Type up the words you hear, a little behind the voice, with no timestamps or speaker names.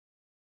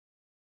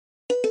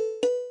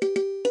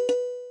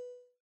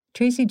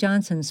Tracy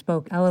Johnson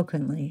spoke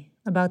eloquently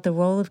about the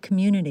role of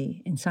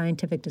community in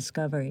scientific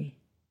discovery.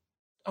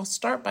 I'll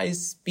start by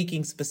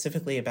speaking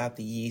specifically about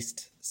the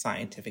yeast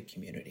scientific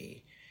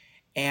community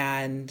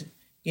and,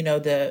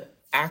 the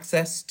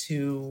access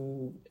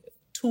to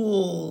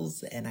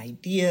tools and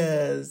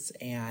ideas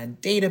and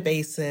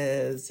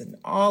databases and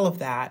all of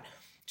that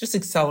just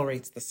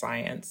accelerates the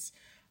science.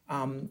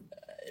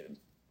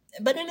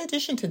 But in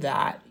addition to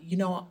that,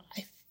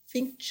 I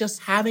think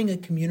just having a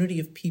community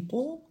of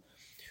people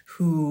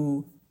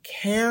who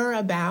care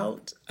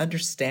about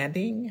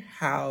understanding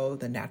how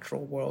the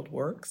natural world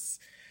works,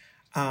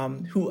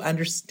 who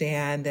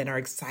understand and are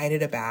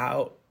excited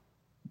about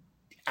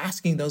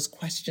asking those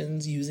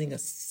questions using a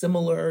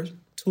similar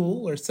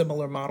tool or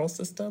similar model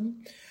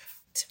system.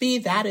 To me,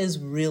 that is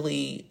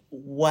really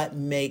what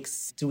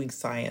makes doing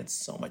science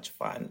so much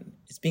fun.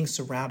 It's being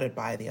surrounded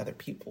by the other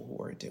people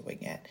who are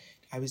doing it.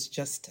 I was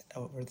just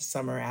over the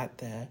summer at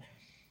the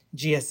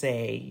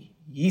GSA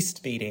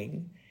yeast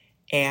meeting,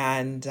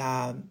 and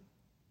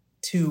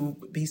to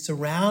be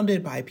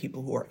surrounded by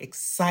people who are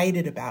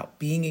excited about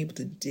being able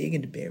to dig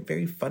into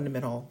very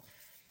fundamental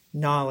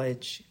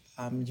knowledge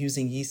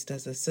using yeast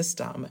as a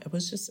system, it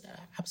was just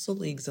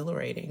absolutely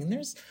exhilarating. And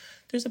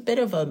there's a bit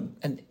of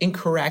an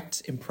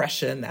incorrect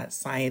impression that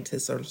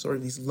scientists are sort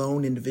of these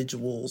lone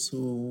individuals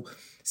who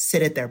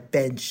sit at their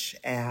bench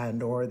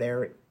or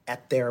they're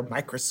at their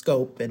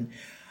microscope. And,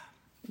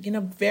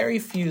 very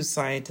few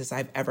scientists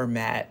I've ever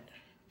met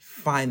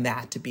find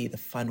that to be the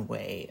fun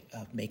way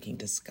of making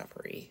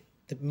discovery.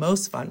 The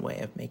most fun way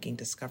of making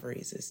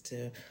discoveries is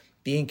to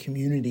be in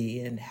community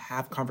and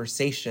have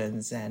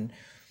conversations and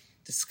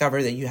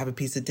discover that you have a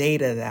piece of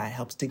data that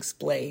helps to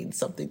explain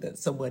something that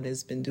someone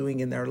has been doing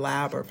in their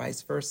lab or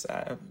vice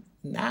versa.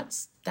 And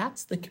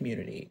that's the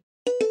community.